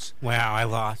Phelps. Wow, I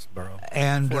lost, Burrow.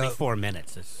 And 44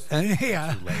 minutes.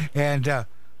 Yeah. And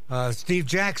Steve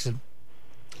Jackson.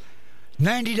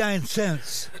 99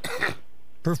 cents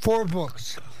for 4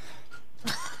 books.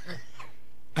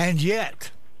 And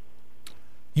yet,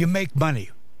 you make money.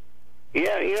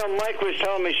 Yeah, Mike was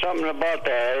telling me something about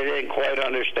that. I didn't quite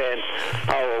understand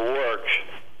how it works.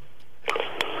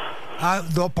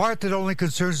 The part that only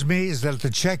concerns me is that the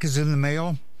check is in the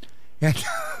mail. And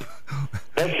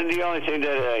that's the only thing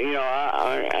that, I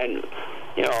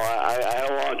had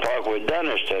a long talk with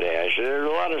Dennis today. I said, there's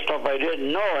a lot of stuff I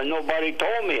didn't know, and nobody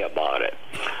told me about it.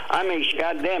 I mean,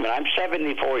 God damn it, I'm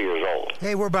 74 years old.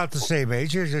 Hey, we're about the same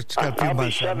age. You're just got a few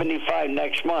months. I'll be 75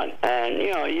 next month. And,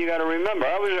 you got to remember,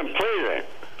 I was in prison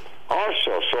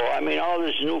also. So, I mean, all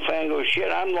this newfangled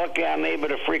shit, I'm lucky I'm able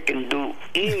to freaking do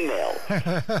email.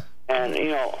 And,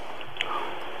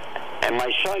 and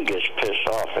my son gets pissed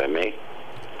off at me.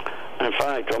 And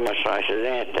finally I told my son, I said,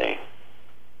 Anthony,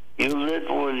 you lived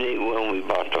with me when we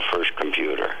bought the first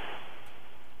computer.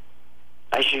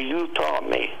 I said, you taught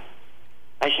me.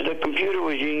 I said, the computer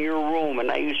was in your room,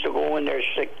 and I used to go in there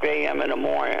 6 a.m. in the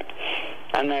morning,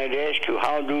 and I'd ask you,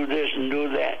 how do this and do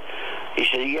that? He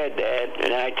said, yeah, Dad,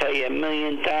 and I tell you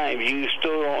 1,000,000 times, you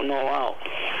still don't know how.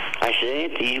 I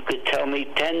said, Anthony, you could tell me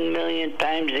 10 million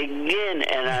times again,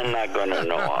 and I'm not going to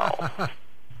know how.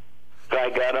 I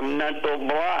got a mental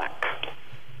block.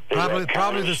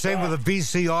 Probably the same with a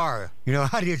VCR.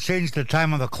 How do you change the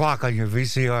time on the clock on your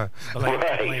VCR? Blink,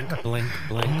 right. blink, blink,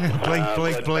 blink.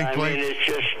 Blink, blink. I mean, it's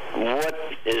just what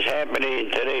is happening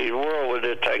in today's world with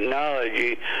the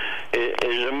technology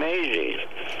is amazing.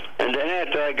 And then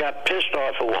after I got pissed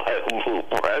off a while,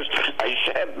 I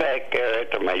sat back there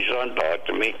after my son talked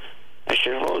to me. I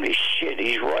said, holy shit,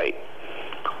 he's right.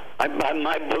 I buy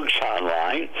my books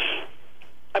online.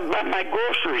 I buy my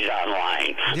groceries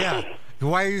online. Yeah.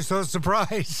 Why are you so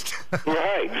surprised?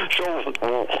 Right. So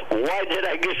why did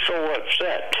I get so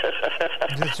upset?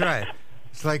 That's right.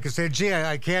 It's like I said, gee,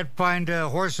 I can't find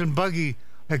horse and buggy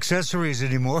accessories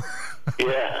anymore.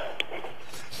 Yeah.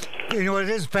 It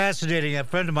is fascinating. A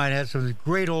friend of mine had some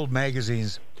great old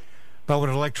magazines about when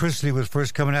electricity was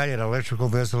first coming out. You had electrical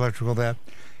this, electrical that.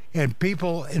 And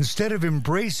people, instead of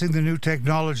embracing the new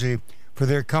technology for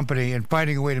their company and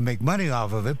finding a way to make money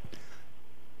off of it,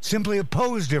 simply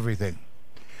opposed everything.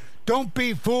 Don't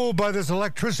be fooled by this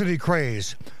electricity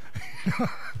craze.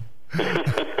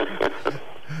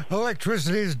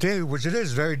 Electricity is which it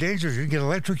is very dangerous. You can get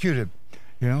electrocuted.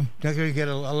 Not going to get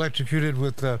electrocuted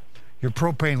with your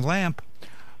propane lamp.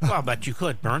 Well, but you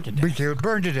could burn to death. You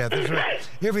burn to death. That's right.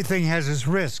 Everything has its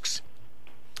risks.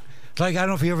 It's like, I don't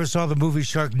know if you ever saw the movie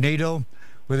Sharknado,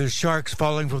 where there's sharks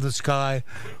falling from the sky.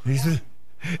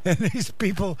 And these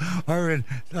people are in,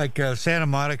 like, Santa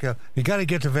Monica. You got to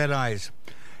get to Van Nuys.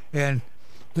 And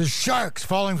there's sharks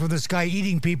falling from the sky,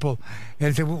 eating people. And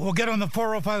they say, we'll get on the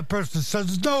 405. Person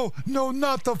says, no,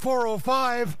 not the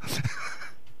 405.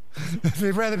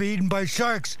 They'd rather be eaten by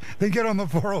sharks than get on the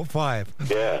 405.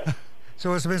 Yeah.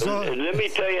 So it's been Let me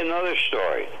tell you another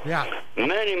story. Yeah.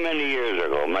 Many, many years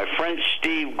ago, my friend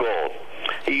Steve Gold,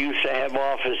 he used to have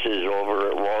offices over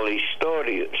at Wally's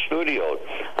Studios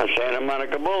on Santa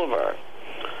Monica Boulevard.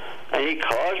 And he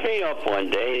calls me up one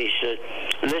day and he said,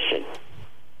 listen,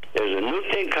 there's a new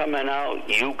thing coming out.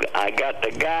 I got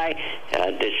the guy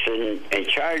that's in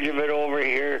charge of it over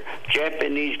here,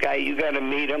 Japanese guy. You got to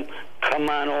meet him.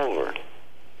 Come on over.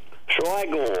 So I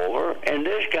go over, and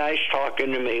this guy's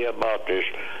talking to me about this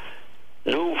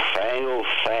newfangled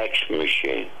fax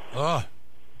machine. Oh.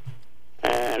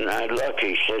 And I look,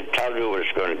 he said, tell me what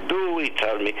it's going to do. He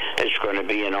told me it's going to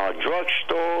be in all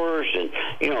drugstores,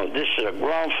 and, this is a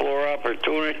ground floor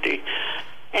opportunity.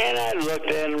 And I looked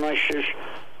at him, I says,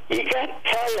 you got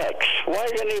telex. Why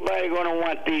is anybody going to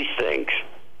want these things?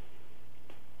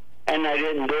 And I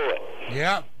didn't do it.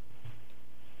 Yeah.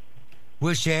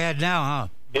 Wish you had now, huh?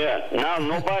 Yeah. Now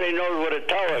nobody knows what a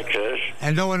telex is.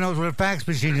 And no one knows what a fax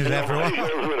machine is after all.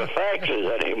 Nobody knows what a fax is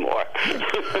anymore.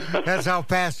 That's how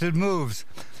fast it moves.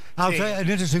 I'll tell you an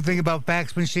interesting thing about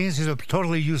fax machines. Is a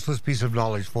totally useless piece of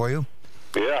knowledge for you.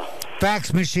 Yeah.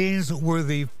 Fax machines were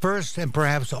the first and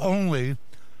perhaps only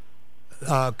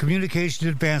communication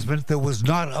advancement that was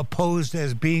not opposed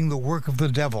as being the work of the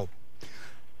devil.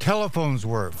 Telephones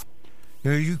were.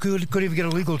 You couldn't even get a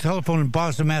legal telephone in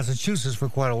Boston, Massachusetts for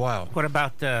quite a while. What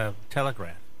about the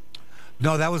telegraph?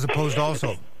 No, that was opposed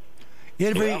also.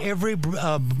 Every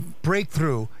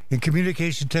breakthrough in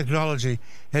communication technology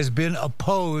has been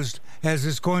opposed as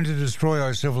it's going to destroy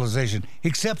our civilization,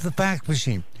 except the fax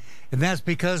machine. And that's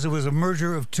because it was a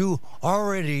merger of two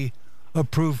already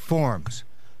approved forms,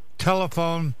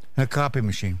 telephone and a copy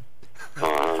machine.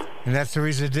 And that's the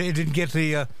reason it didn't get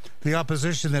the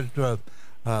opposition that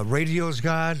radios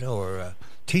got, or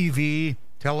TV,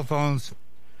 telephones.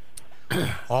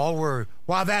 All were,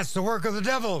 wow, that's the work of the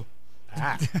devil.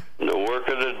 The work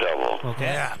of the devil. Okay.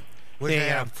 Yeah. We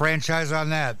have a franchise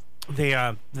on that.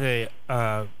 The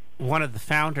one of the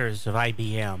founders of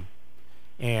IBM,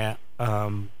 and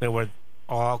there were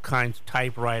all kinds of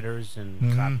typewriters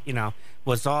and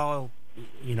was all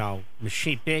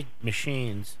big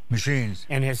machines.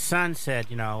 And his son said,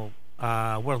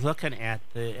 we're looking at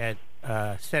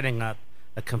setting up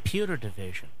a computer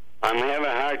division. I'm having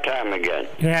a hard time again.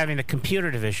 You're having a computer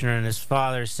division, and his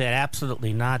father said,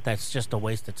 absolutely not. That's just a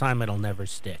waste of time. It'll never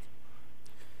stick.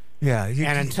 Yeah.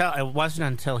 And it wasn't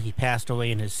until he passed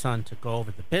away and his son took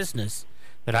over the business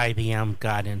that IBM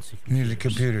got into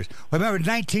computers. Well, remember,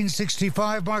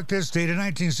 1965, mark this date, in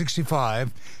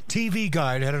 1965, TV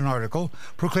Guide had an article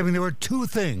proclaiming there were two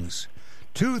things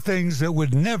that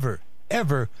would never,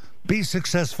 ever be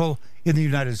successful in the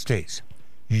United States: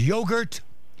 yogurt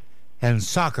and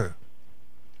soccer.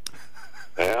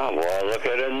 Yeah, well, look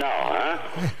at it now,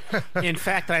 huh? In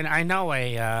fact, I know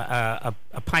a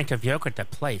pint of yogurt that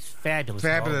plays fabulous.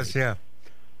 Fabulous, quality.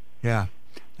 Yeah.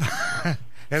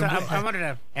 So I wanted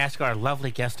to ask our lovely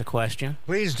guest a question.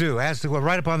 Please do. Ask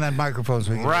right up on that microphone.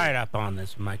 So right up on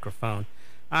this microphone.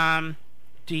 Do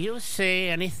you see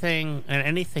anything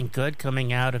good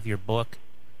coming out of your book?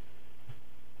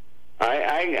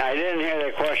 I didn't hear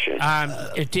that question.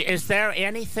 Is there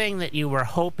anything that you were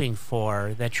hoping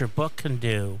for that your book can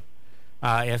do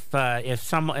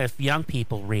if young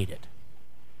people read it?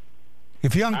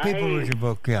 If young people read your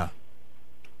book, yeah.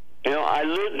 I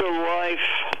lived a life.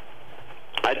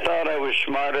 I thought I was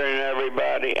smarter than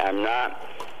everybody. I'm not.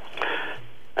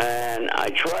 And I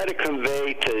try to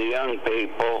convey to the young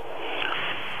people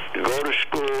to go to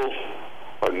school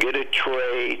or get a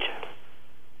trade.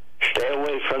 Stay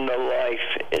away from the life.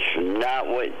 It's not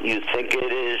what you think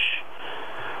it is.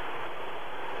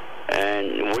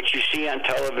 And what you see on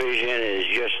television is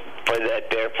just put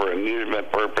that there for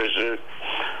amusement purposes.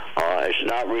 It's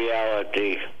not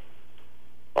reality.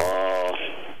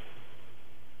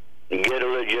 Get a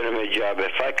legitimate job.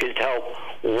 If I could help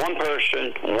one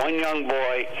person, one young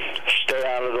boy, stay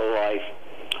out of the life,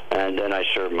 and then I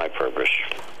serve my purpose.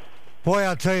 Boy,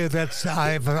 I'll tell you, I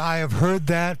have heard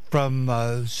that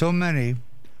from so many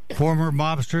former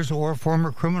mobsters or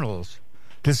former criminals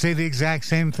to say the exact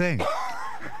same thing.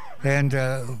 And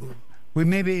we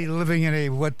may be living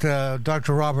in what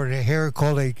Dr. Robert Hare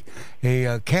called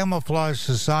a camouflage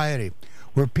society,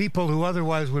 where people who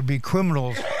otherwise would be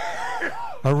criminals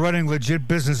are running legit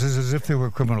businesses as if they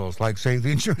were criminals, like, say, the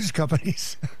insurance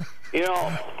companies.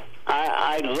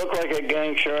 I look like a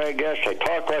gangster, I guess. I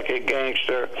talk like a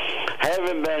gangster.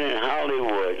 Haven't been in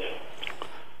Hollywood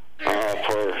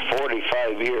for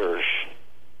 45 years.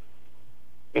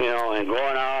 And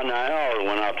going on, I always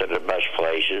went out to the best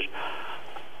places.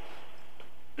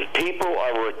 people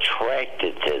are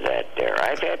attracted to that there.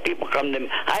 I've had people come to me.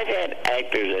 I've had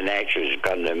actors and actresses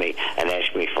come to me and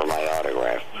ask me for my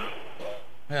autograph.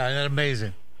 Yeah, that's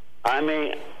amazing. I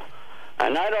mean,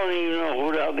 and I don't even know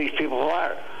who the hell these people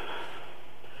are.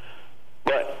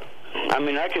 But, I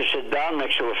mean, I could sit down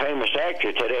next to a famous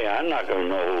actor today. I'm not going to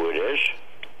know who it is.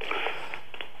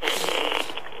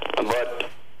 But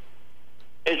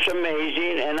it's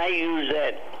amazing, and I use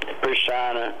that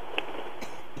persona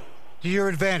To your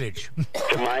advantage.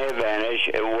 to my advantage.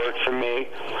 It worked for me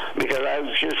because I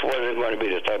just wasn't going to be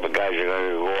the type of guy who's going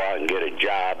to go out and get a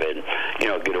job and, you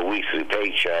know, get a weekly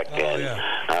paycheck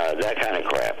that kind of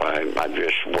crap. I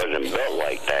just wasn't built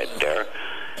like that there,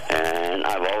 and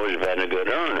I've always been a good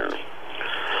earner.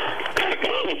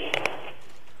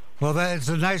 Well, that's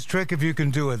a nice trick if you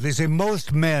can do it. They say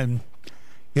most men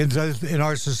in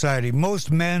our society,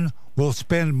 most men will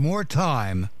spend more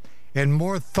time and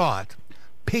more thought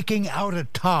picking out a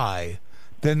tie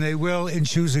than they will in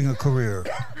choosing a career.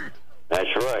 That's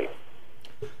right.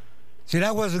 See,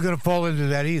 that wasn't going to fall into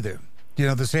that either. You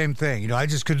know, the same thing. You know, I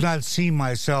just could not see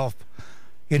myself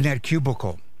in that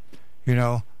cubicle. You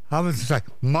know, I was just like,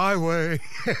 my way.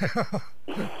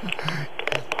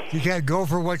 You can't go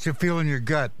for what you feel in your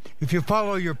gut. If you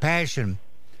follow your passion,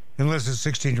 unless it's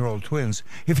 16-year-old twins,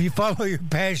 if you follow your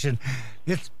passion,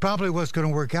 it's probably what's going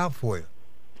to work out for you.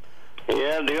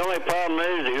 Yeah, the only problem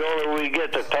is the older we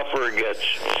get, the tougher it gets.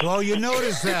 Well, you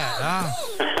notice that, huh?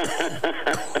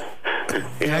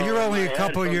 Now, you're only a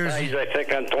couple years... I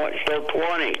think I'm still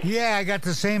 20. Yeah, I got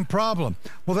the same problem.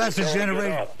 Well, that's a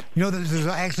generation. You know, there's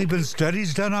actually been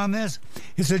studies done on this.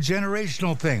 It's a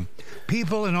generational thing.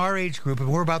 People in our age group,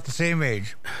 and we're about the same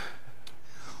age,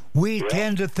 we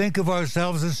tend to think of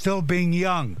ourselves as still being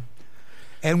young.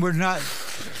 And we're not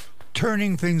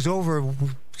turning things over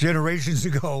generations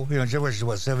ago. You know, generations,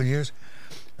 what, 7 years?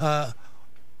 The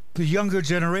younger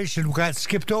generation got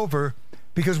skipped over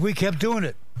because we kept doing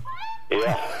it.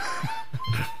 Yeah.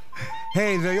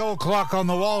 Hey, the old clock on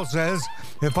the wall says,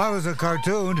 if I was a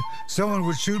cartoon, someone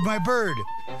would shoot my bird.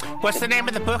 What's the name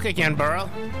of the book again, Burl?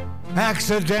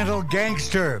 Accidental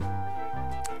Gangster.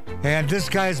 And this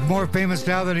guy's more famous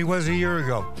now than he was a year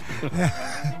ago.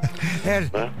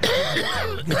 And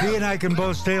if he and I can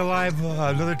both stay alive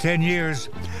another 10 years,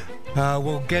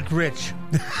 we'll get rich.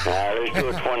 Let's do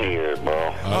it 20 years, bro.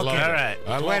 I love All it. right.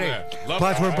 I love 20. that. Love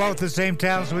Plus, that. we're both the same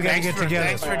town, so we got to get together.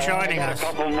 Thanks for joining I got us. a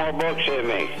couple more books in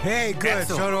me. Hey, good.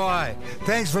 Excellent. So do I.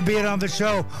 Thanks for being on the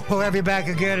show. We'll have you back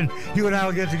again, and you and I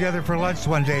will get together for lunch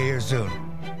one day here soon.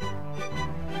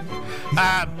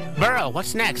 Burl,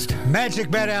 what's next? Magic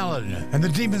Matt Allen and the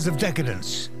Demons of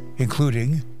Decadence,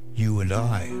 including you and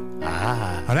I.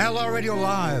 On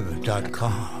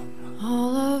OutlawRadioLive.com.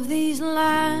 All of these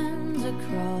lines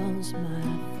across my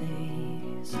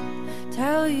face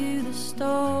tell you the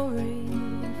story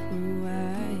of who I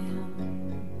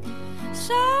am.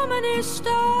 So many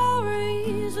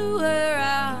stories of where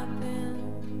I've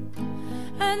been,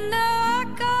 and now I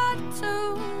got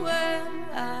to where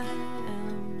I am.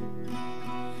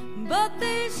 But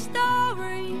these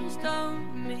stories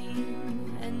don't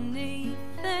mean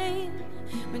anything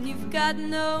when you've got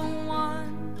no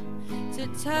one to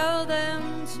tell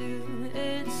them to.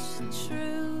 It's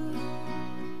true,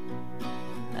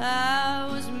 I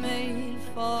was made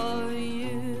for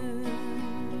you.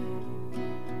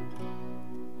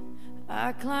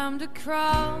 I climbed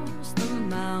across the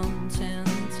mountain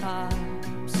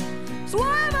tops,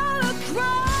 swam all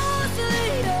across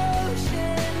the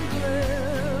ocean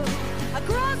blue. I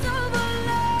crossed over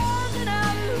lands and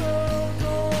I broke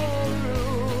all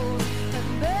rules,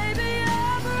 and baby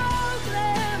I broke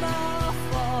them all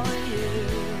for you.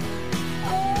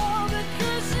 Oh,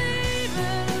 because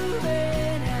even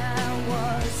when I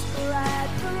was flat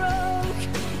broke,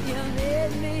 you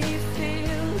made me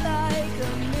feel like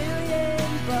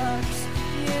 $1,000,000.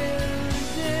 You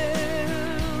do.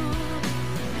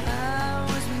 I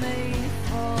was made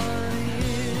for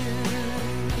you.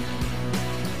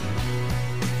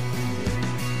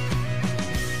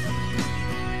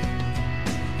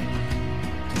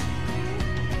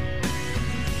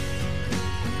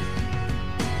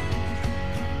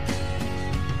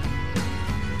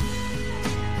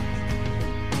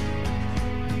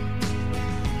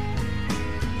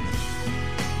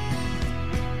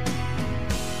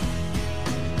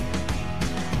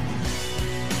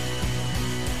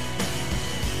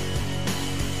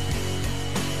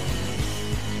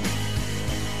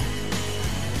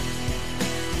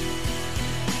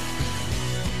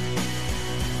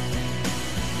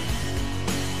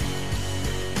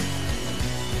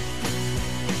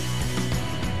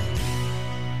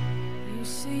 You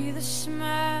see the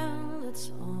smile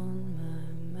that's on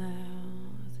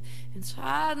It's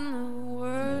hiding the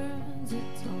words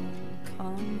that don't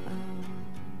come out.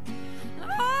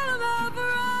 All of my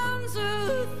friends who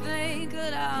think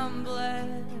that I'm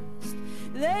blessed,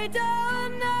 they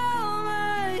don't know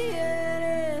my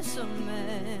head is a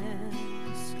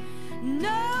mess.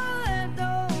 No, they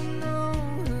don't know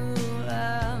who I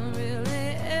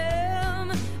really am,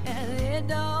 and they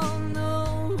don't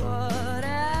know what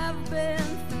I've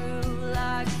been through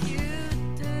like you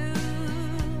do.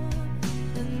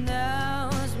 And I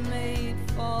was made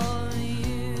for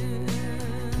you.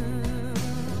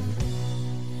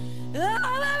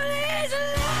 All of these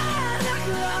lines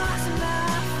across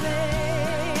my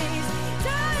face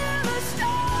tell you the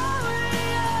story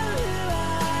of who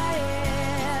I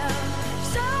am.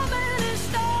 So many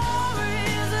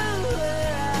stories of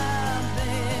where I've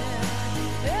been,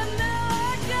 and now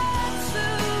I got to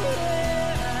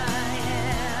where I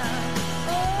am.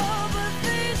 Oh, but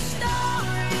these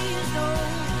stories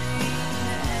don't mean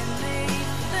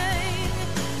anything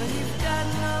when you've got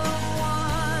no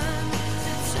one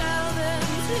to tell them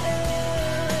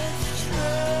it's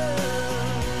true.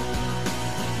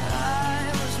 I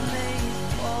was made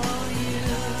for you.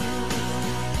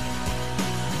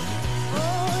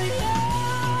 Oh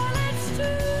yeah, it's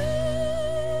true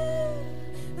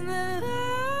that I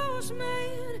was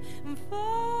made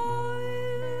for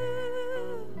you.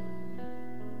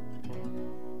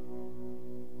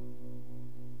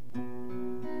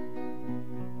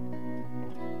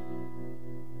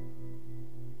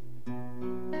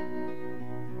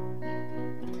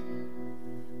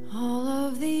 All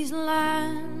of these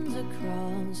lines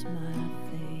across my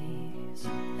face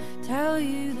tell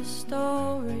you the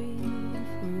story of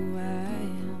who I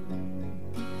am.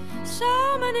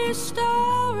 So many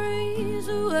stories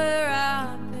of where I